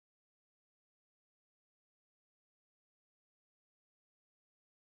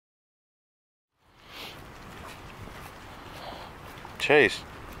Chase,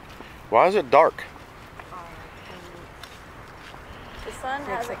 why is it dark? The sun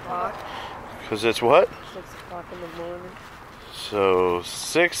hasn't come up. Because it's what? 6 o'clock in the morning. So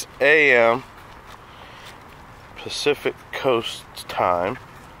 6 a.m. Pacific Coast time.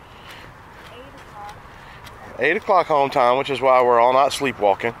 8 o'clock home time, which is why we're all not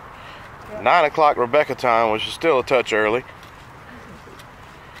sleepwalking. 9 o'clock Rebecca time, which is still a touch early.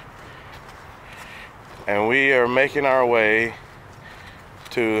 And we are making our way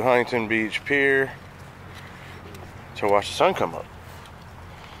to Huntington Beach Pier to watch the sun come up,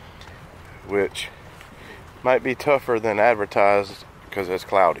 which might be tougher than advertised because it's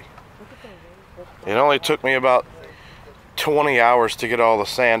cloudy. It only took me about 20 hours to get all the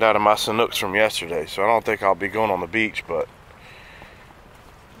sand out of my Sanooks from yesterday, so I don't think I'll be going on the beach, but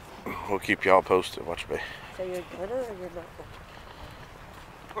we'll keep y'all posted. Watch me. So you're good or you're not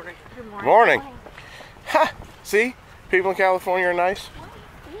good? Good morning. Morning. Ha! See? People in California are nice.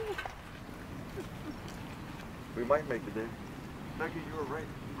 We might make the day. Becky, you were right.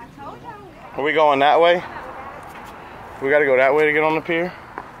 I told you. Are we going that way? We gotta go that way to get on the pier?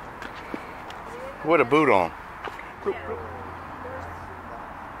 With a boot on.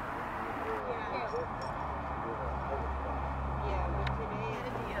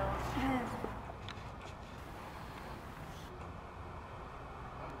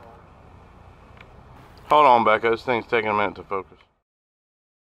 Hold on, Becca. This thing's taking a minute to focus.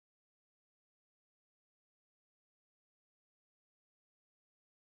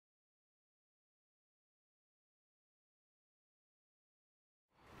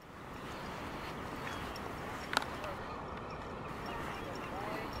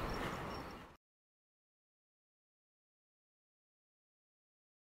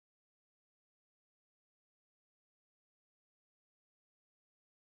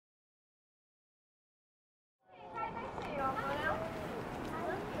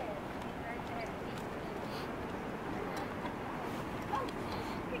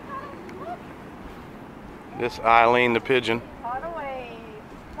 This Eileen the pigeon.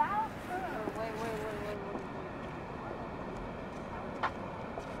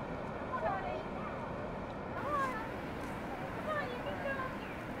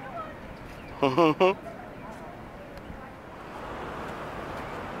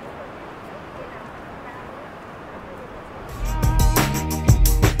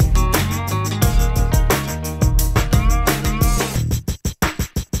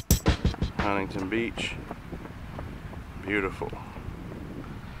 Huntington Beach, beautiful.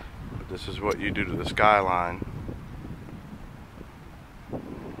 But this is what you do to the skyline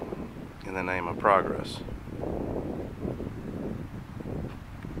in the name of progress.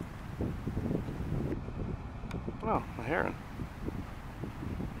 Oh, a heron.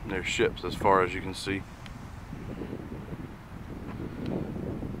 There's ships as far as you can see.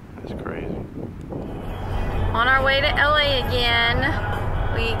 That's crazy. On our way to LA again.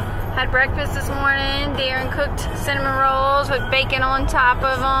 We had breakfast this morning. Darren cooked cinnamon rolls with bacon on top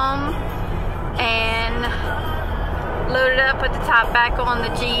of them and loaded up, put the top back on the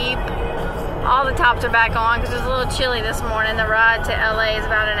Jeep. All the tops are back on because it was a little chilly this morning. The ride to LA is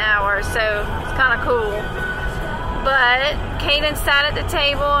about an hour, so it's kind of cool. But Caden sat at the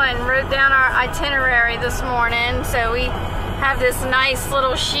table and wrote down our itinerary this morning. So we have this nice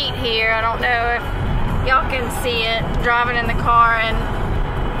little sheet here. I don't know if y'all can see it, driving in the car and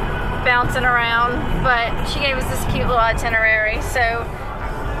bouncing around, but she gave us this cute little itinerary. So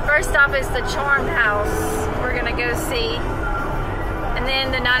first off is the Charmed House we're gonna go see, and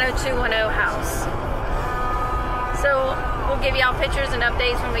then the 90210 house. So we'll give y'all pictures and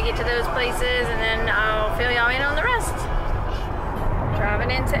updates when we get to those places, and then I'll fill y'all in on the rest. Driving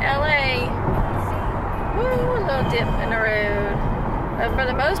into LA. Woo, a little dip in the road. But for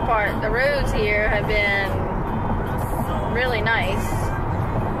the most part, the roads here have been really nice.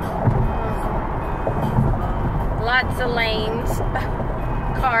 Lots of lanes,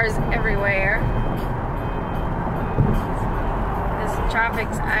 cars everywhere. This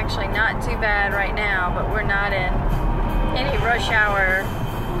traffic's actually not too bad right now, but we're not in any rush hour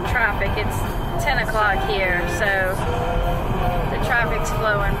traffic. It's 10 o'clock here, so the traffic's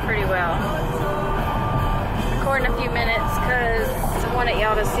flowing pretty well. Recording a few minutes because I wanted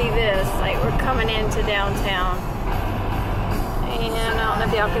y'all to see this. Like, we're coming into downtown. And I don't know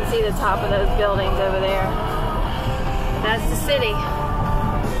if y'all can see the top of those buildings over there. That's the city.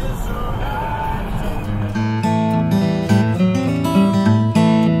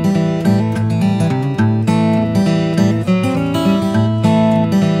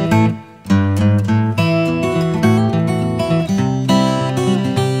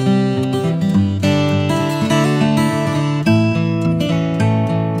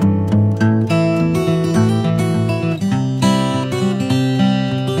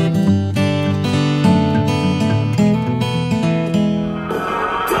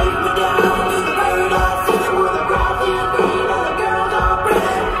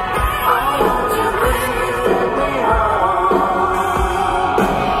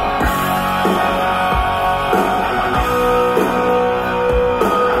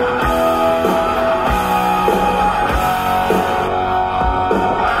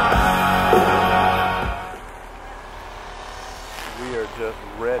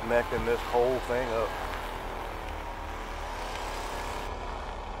 rednecking this whole thing up.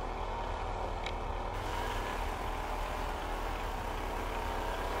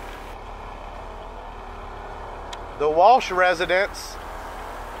 The Walsh residence.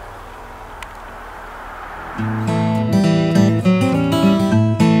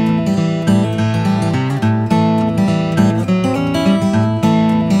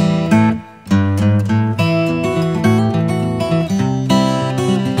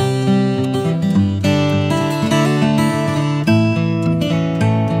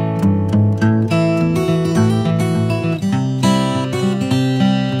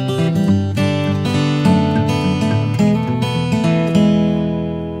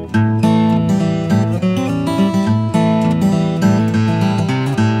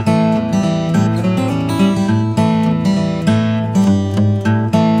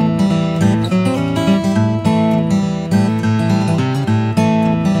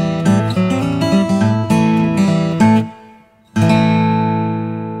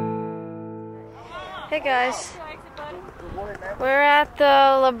 Hey guys, we're at the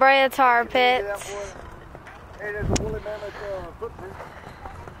La Brea Tar Pits. Hey, there's a woolly mammoth footprint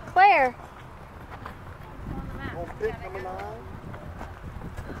Where? on pit number 9.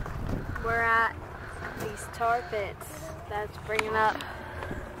 We're at these tar pits. That's bringing up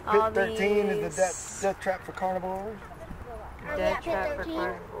all Pit 13 these is the death trap for carnivores. death trap for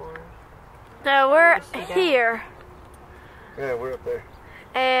carnivores. So we're here, Yeah, we're up there.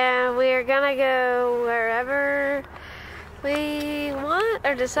 and we're gonna go wherever we want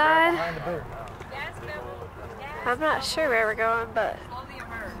or decide. Behind the booth. I'm not sure where we're going, but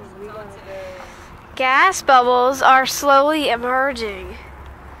gas bubbles are slowly emerging.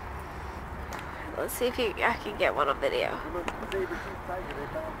 Let's see if I can get one on video.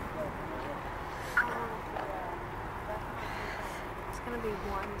 It's gonna be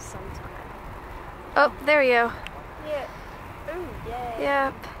one sometime. Oh, there you go. Yeah. Ooh, yeah.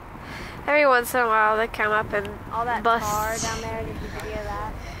 Yep. Every once in a while they come up and All that bust. tar down there, did you video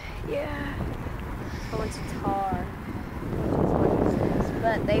that? Yeah. A bunch of tar.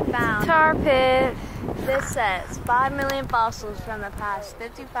 But they found, Tar pit. this says, 5 million fossils from the past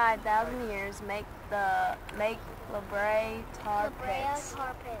 55,000 years make La Brea tar pits.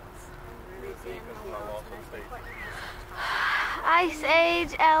 Ice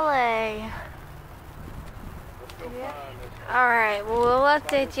Age LA. Alright, well, we'll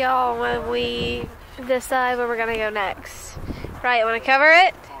update y'all when we decide where we're gonna go next. Right, wanna cover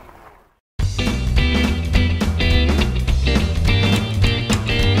it?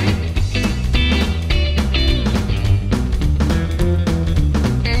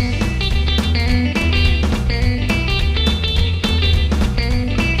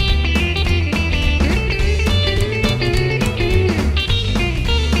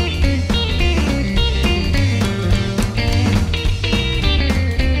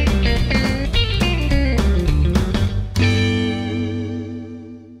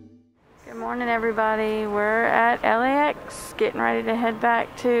 Everybody, we're at LAX, getting ready to head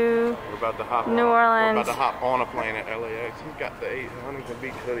back to We're about to hop New on, Orleans. We're about to hop on a plane at LAX. He's got the 8 Huntington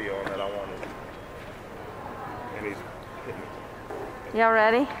Beach hoodie on that I wanted. And he's hitting it. Y'all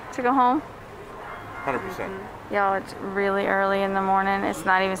ready to go home? 100%. Y'all, it's really early in the morning. It's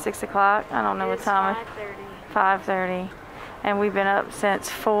not even 6 o'clock. I don't know what time. 5:30. And we've been up since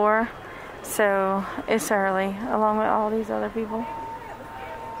 4. So it's early, along with all these other people.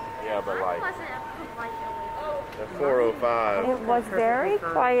 Yeah, but like at 4:05. It was very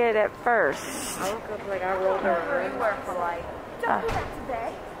quiet at first. I woke up like I rolled over for like, Uh,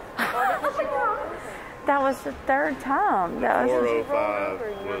 that was the 3rd time. That was 4:05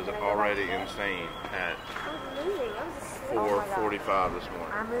 was already insane at 4:45 this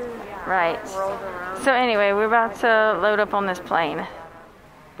morning. right. So anyway, we're about to load up on this plane.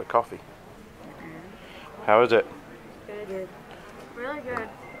 The coffee. How is it? Good. Really good.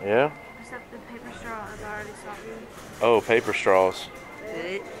 Yeah? Except the paper straw is already soggy. Oh, paper straws.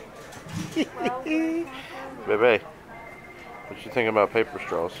 Baby, what you think about paper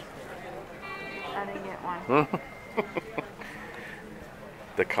straws? I didn't get one.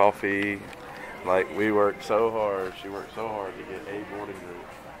 The coffee, like we worked so hard, she worked so hard to get a boarding group,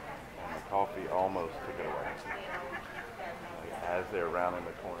 and the coffee almost took it away. Like, as they're rounding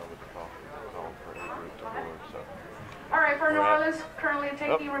the corner with the coffee, it was all for a group to board, so. All right, for New We're at- Orleans, currently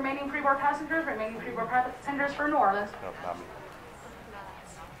taking remaining pre-board passengers, remaining pre-board passengers for New Orleans. Nope, not me.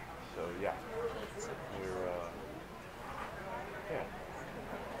 So yeah, we're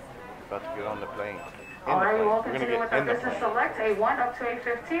about to get on the plane. All right, we will We're gonna continue with get our in the business plane. select, A1 up to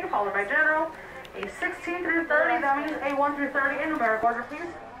A15, followed by general. A 16 through 30, that means a 1 through 30 in numeric order, please,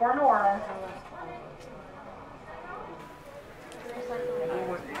 for New Orleans.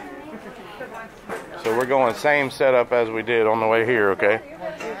 So we're going same setup as we did on the way here, okay?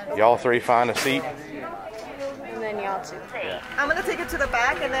 Y'all three find a seat. And then y'all two. I'm going to take it to the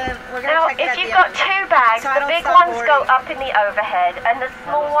back and then we're going to Now, check it if at you've the got end. two bags, So I the don't big stop ones boarding. go up in the overhead and the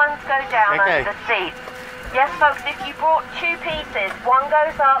small ones go down Okay. under the seats. Yes, folks, if you brought two pieces, one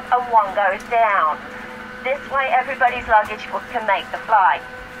goes up and one goes down. This way, everybody's luggage can make the flight.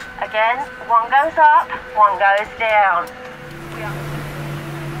 Again, one goes up, one goes down.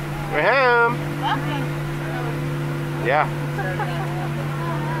 We're home. Yeah.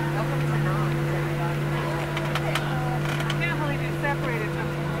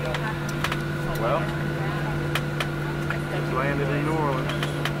 Well, just landed in New Orleans.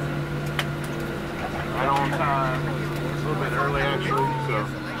 Right on time. A little bit early actually, so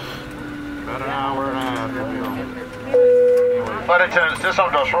about an hour and a half we'll be on. Flight attendants, this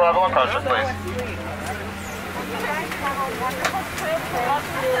on Joshua arrival and departure, please.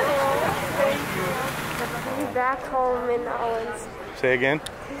 Back home in Owens. Say again?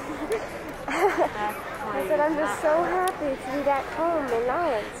 I said I'm just so happy to be back home in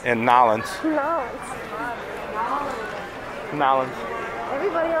Owens. In Nolans. Owens. Nolans.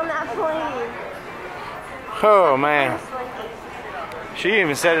 Everybody on that plane. Oh man. She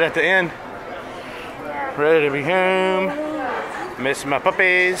even said it at the end. Ready to be home. Miss my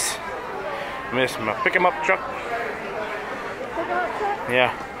puppies. Miss my pick 'em up truck.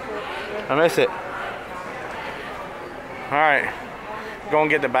 Yeah. I miss it. Alright. Go and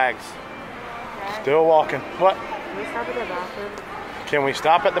get the bags. Still walking. What? Can we stop at the bathroom? Can we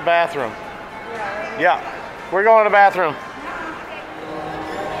stop at the bathroom? Yeah. We're going to the bathroom.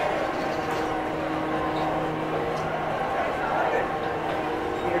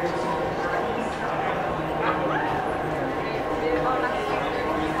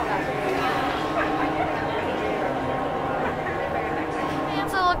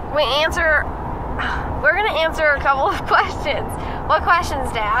 We're gonna answer a couple of questions. What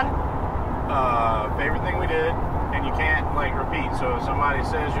questions, Dad? Favorite thing we did, and you can't like repeat. So if somebody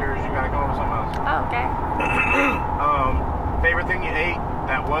says yours, you gotta come up with something else. Oh, okay. Favorite thing you ate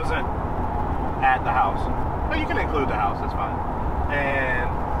that wasn't at the house. Well, you can include the house. That's fine. And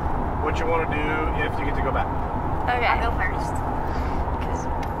what you want to do if you get to go back. Okay. I'll go first.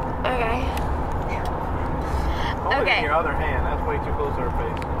 Okay. Hold it Okay. in your other hand. That's way too close to her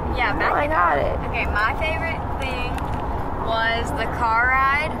face. Yeah, back I got it. Okay, my favorite thing was the car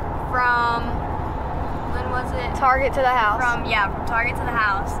ride from, when was it? Target to the house. From Target to the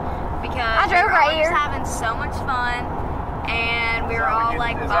house. Because I drove we were right all here. just having so much fun, and we were all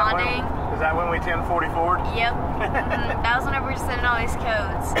like bonding. Is that when we 1040 forward? Yep. That was whenever we were sending all these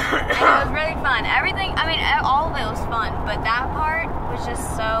codes. And it was really fun. Everything, I mean, all of it was fun, but that part was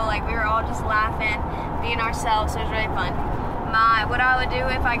just so, like, we were all just laughing, being ourselves, so it was really fun. What I would do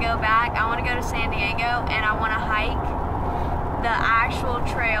if I go back, I want to go to San Diego, and I want to hike the actual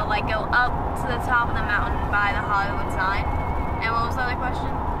trail, like go up to the top of the mountain by the Hollywood sign. And what was the other question?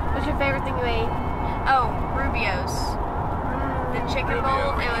 What's your favorite thing you ate? Oh, Rubio's. The chicken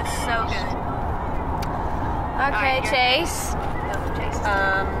bowl, it was so good. Okay, Alright, Chase.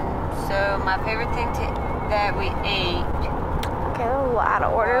 So my favorite thing that we ate Okay, a lot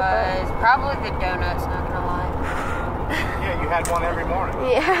out of order, was probably the donuts, not gonna lie. Yeah, you had one every morning.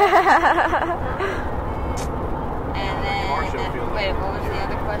 but yeah. And then, wait, what was the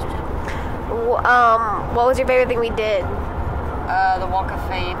other question? What was your favorite thing we did? The Walk of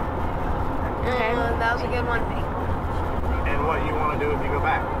Fame. Okay. That was a good one. And what you want to do if you go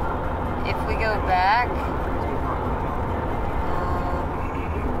back? If we go back,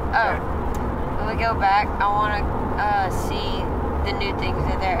 when we go back, I want to see the new things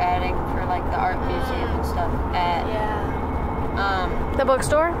that they're adding for like the art museum and stuff at The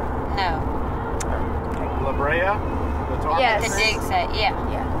bookstore? no, La Brea? The tar Yes. the dig set. Yeah,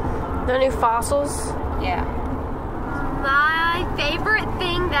 The new fossils? yeah. My favorite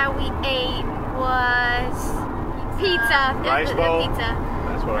thing that we ate was pizza. Rice the bowl? pizza.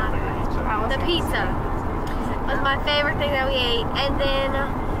 That's what I figured you'd say. The pizza was my favorite thing that we ate. And then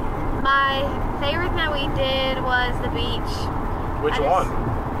my favorite thing that we did was the beach. Which I one?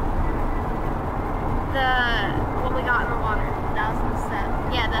 When we got in the water. 1,000 steps.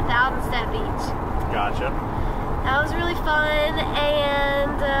 Yeah, the 1,000 Step Beach. Gotcha. That was really fun,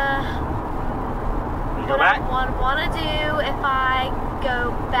 and You go what back? I want to do if I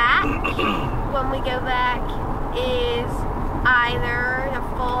go back, when we go back, is either the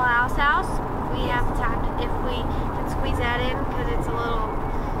Full House. We have time if we can squeeze that in, because it's a little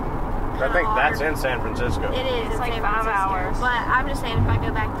I think that's in San Francisco. It is. It's like San 5 Francisco. hours. But I'm just saying, if I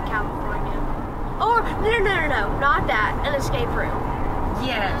go back to California, or no, not that, an escape room.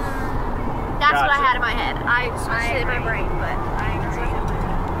 Yes. That's what I Gotcha. had in my head. I switched it in my brain, but I agree.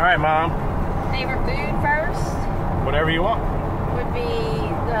 All right, Mom. Favorite food first Whatever you want. would be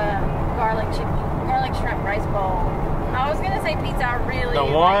the garlic shrimp rice bowl. I was gonna say pizza. I really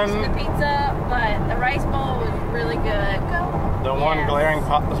liked the pizza, but the rice bowl was really good. The one glaring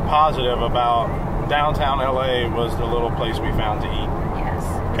positive about downtown LA was the little place we found to eat. Yes.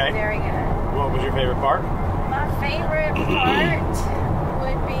 Okay. Very good. What was your favorite part? My favorite part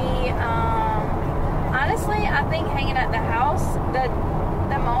would be, honestly, I think hanging at the house.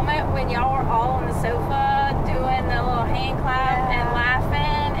 The moment when y'all were all on the sofa doing the little hand clap and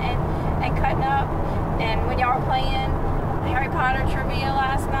laughing and cutting up, and when y'all were playing Harry Potter trivia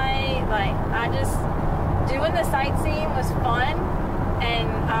last night, like, doing the sightseeing was fun, and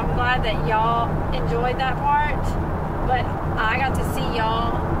I'm glad that y'all enjoyed that part, but I got to see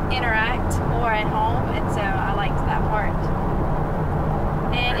y'all interact more at home, and so I liked that part.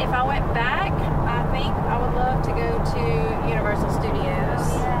 And if I went back, I think I would love to go to Universal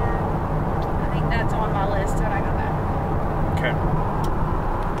Studios. I think that's on my list when I go back. Okay.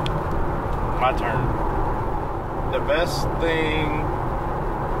 My turn. The best thing,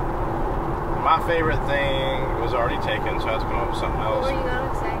 my favorite thing was already taken, so I have to come up with something else. what were you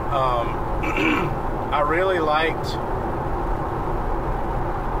gonna say? I really liked,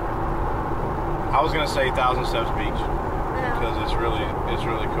 I was gonna say 1,000 Steps Beach because it's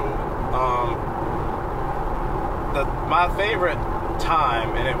really cool. My favorite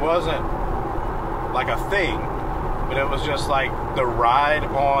time, and it wasn't like a thing, but it was just like the ride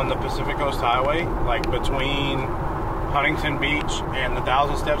on the Pacific Coast Highway, like between Huntington Beach and the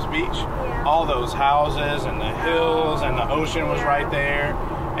 1,000 Steps Beach. Yeah. All those houses and the hills and the ocean was right there,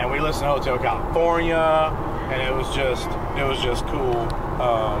 and we listened to Hotel California, and it was just cool.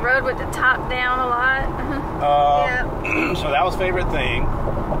 Rode with the top down a lot. So that was favorite thing.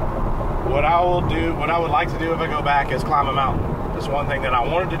 What I would like to do if I go back is climb a mountain. That's one thing that I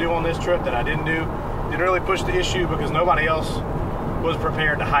wanted to do on this trip that I didn't do. Didn't really push the issue because nobody else was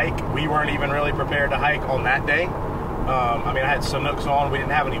prepared to hike. We weren't even really prepared to hike on that day. I mean, I had Sanooks on. We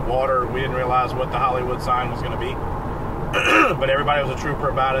didn't have any water. We didn't realize what the Hollywood sign was going to be. But everybody was a trooper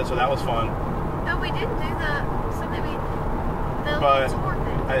about it, so that was fun. No, we didn't do the But tour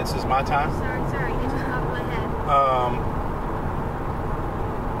thing. this is my time. Sorry, it just popped in my head.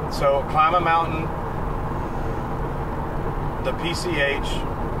 So climb a mountain. The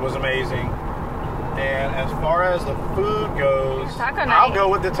PCH was amazing. And as far as the food goes, I'll go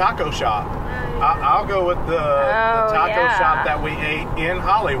with the taco shop. I'll go with the taco shop that we ate in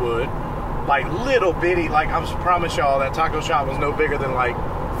Hollywood. Like little bitty, like I promise y'all that taco shop was no bigger than like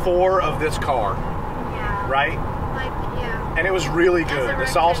 4 of this car. Yeah. Right? Like, yeah. And it was really good. The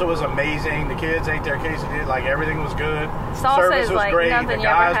salsa was amazing. The kids ate their quesadillas. Like everything was good. Salsa Service is was like great. nothing The you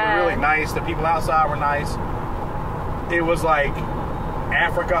ever guys had. were really nice. The people outside were nice. It was like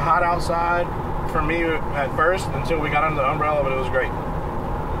Africa hot outside for me at first until we got under the umbrella, but it was great.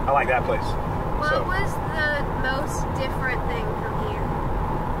 I like that place. What was the most different thing from here?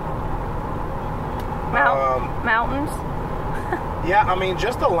 Mountains. Yeah, I mean,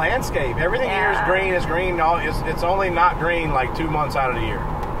 just the landscape. Everything here is green. It's only not green like 2 months out of the year.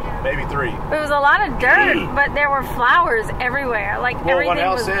 Maybe 3. It was a lot of dirt, but there were flowers everywhere. Like everything what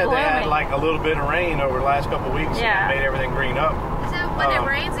else was said blooming. they had like a little bit of rain over the last couple of weeks and it made everything green up. So when it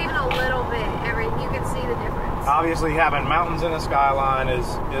rains even a little bit, you can see the difference. Obviously, having mountains in the skyline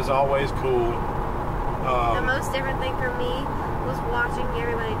is always cool. The most different thing for me was watching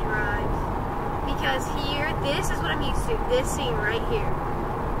everybody drive. Because here, this is what I'm used to. This scene right here.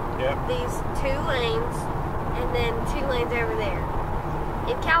 Yep. These 2 lanes, and then 2 lanes over there.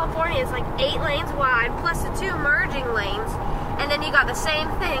 In California, it's like 8 lanes wide, plus the 2 merging lanes, and then you got the same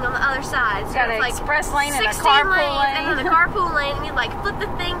thing on the other side. So got it's an like express lane and a 16 carpool lanes, lane. and then the carpool lane, and you like flip the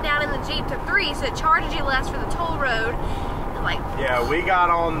thing down in the Jeep to 3, so it charges you less for the toll road. And like, yeah, we got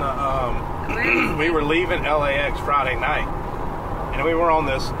on the we were leaving LAX Friday night, and we were on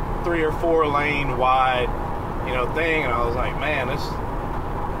this 3 or 4 lane wide, thing, and I was like, man,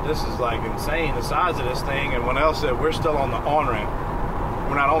 this is like insane, the size of this thing. And when else said we're still on the on ramp,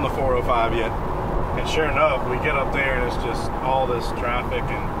 we're not on the 405 yet. And sure enough, we get up there and it's just all this traffic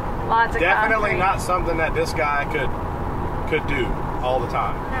and lots of definitely concrete. not something that this guy could do all the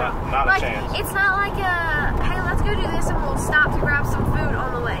time. Not like, a chance. It's not like hey, let's go do this and we'll stop to grab some food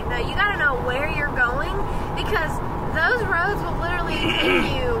on the way. No, you gotta know where you're going, because those roads will literally take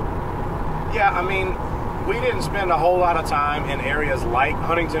you. Yeah, I mean, we didn't spend a whole lot of time in areas like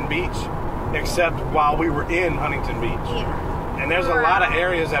Huntington Beach, except while we were in Huntington Beach. Yeah. And there's a lot of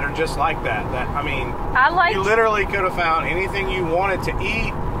areas that are just like that. You literally could have found anything you wanted to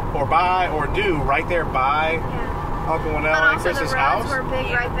eat or buy or do right there by Uncle Winnell and Chris's house. Were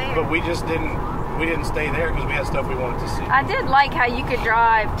big right there. But we just didn't stay there because we had stuff we wanted to see. I did like how you could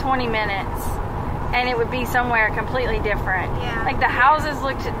drive 20 minutes and it would be somewhere completely different. Yeah. Like the houses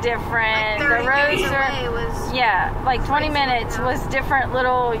looked different. Like 30 the roads minutes away was like 20 minutes was different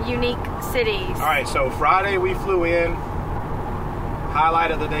little unique cities. All right, so Friday we flew in.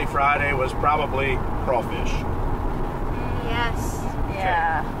 Highlight of the day Friday was probably crawfish. Yes.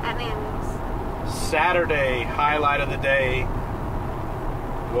 Yeah. At Nanny's. Saturday highlight of the day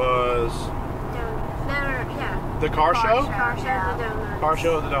was the car show. Car show of the donuts. Car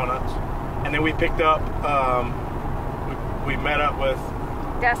show of the donuts. And then we picked up, we met up with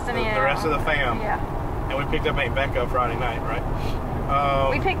Destiny the rest of the fam. Yeah. And we picked up Aunt Becca Friday night, right?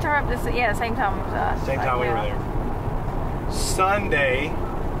 We picked her up same time as us. Same time we were there. Sunday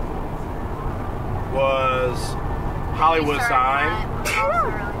was Hollywood sign.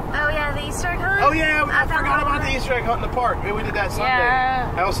 Oh yeah, the Easter egg hunt? Oh yeah, I forgot about the Easter egg hunt in the park. We did that Sunday.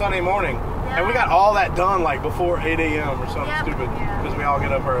 Yeah. That was Sunday morning. Yeah. And we got all that done like before 8 a.m. or something stupid because we all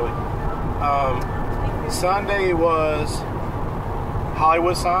get up early. Sunday was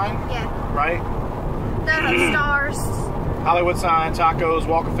Hollywood sign. Yeah. Right? The stars. Hollywood sign, tacos,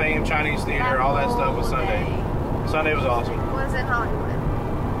 Walk of Fame, Chinese theater, all that stuff was Sunday. Sunday was awesome. Was in Hollywood.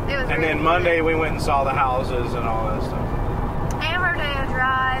 It was. And then Monday we went and saw the houses and all that stuff. And Rodeo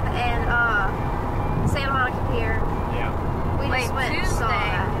Drive and Santa Monica Pier. Yeah. We just went and saw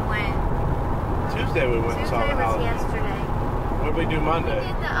that. Tuesday we went and saw the houses. Yesterday. What did we do Monday?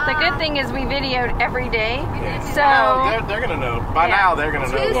 The good thing is we videoed every day. Yeah. So they're gonna know. By now they're gonna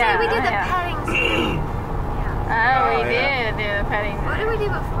know. Tuesday we did the petting zoo. We did do the petting zoo. What did we do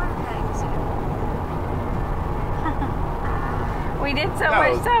before the petting zoo? We did so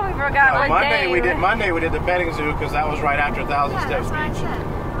much stuff we forgot what Monday day. Monday we did the petting zoo because that was right after Thousand Steps Beach.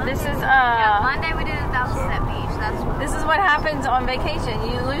 This is Monday we did 1,000 Step Beach. This is what happens on vacation.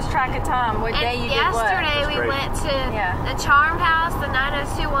 You lose track of time. What day you did what. Yesterday we went to the Charmed House, the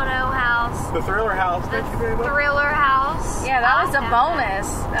 90210 house, the Thriller House. The Thriller House. Yeah, that was a bonus.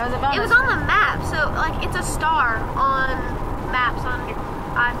 That was a bonus. It was on the map, so like it's a star on maps on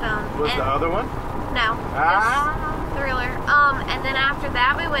iPhone. Was the other one? No. Thriller. And then after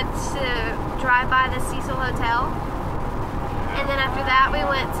that we went to drive by the Cecil Hotel. And then after that we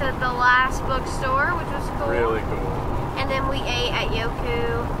went to the Last Bookstore, which was cool. Really cool. And then we ate at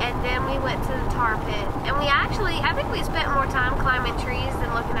Yoku, and then we went to the tar pit. And we actually, I think we spent more time climbing trees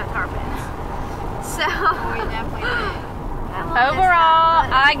than looking at tar pits. So we definitely did. Overall,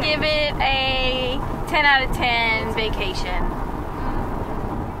 I give it a 10 out of 10 vacation.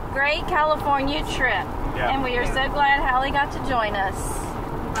 Great California trip. Yeah. And we are so glad Hallie got to join us.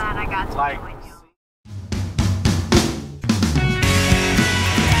 Glad I got to join.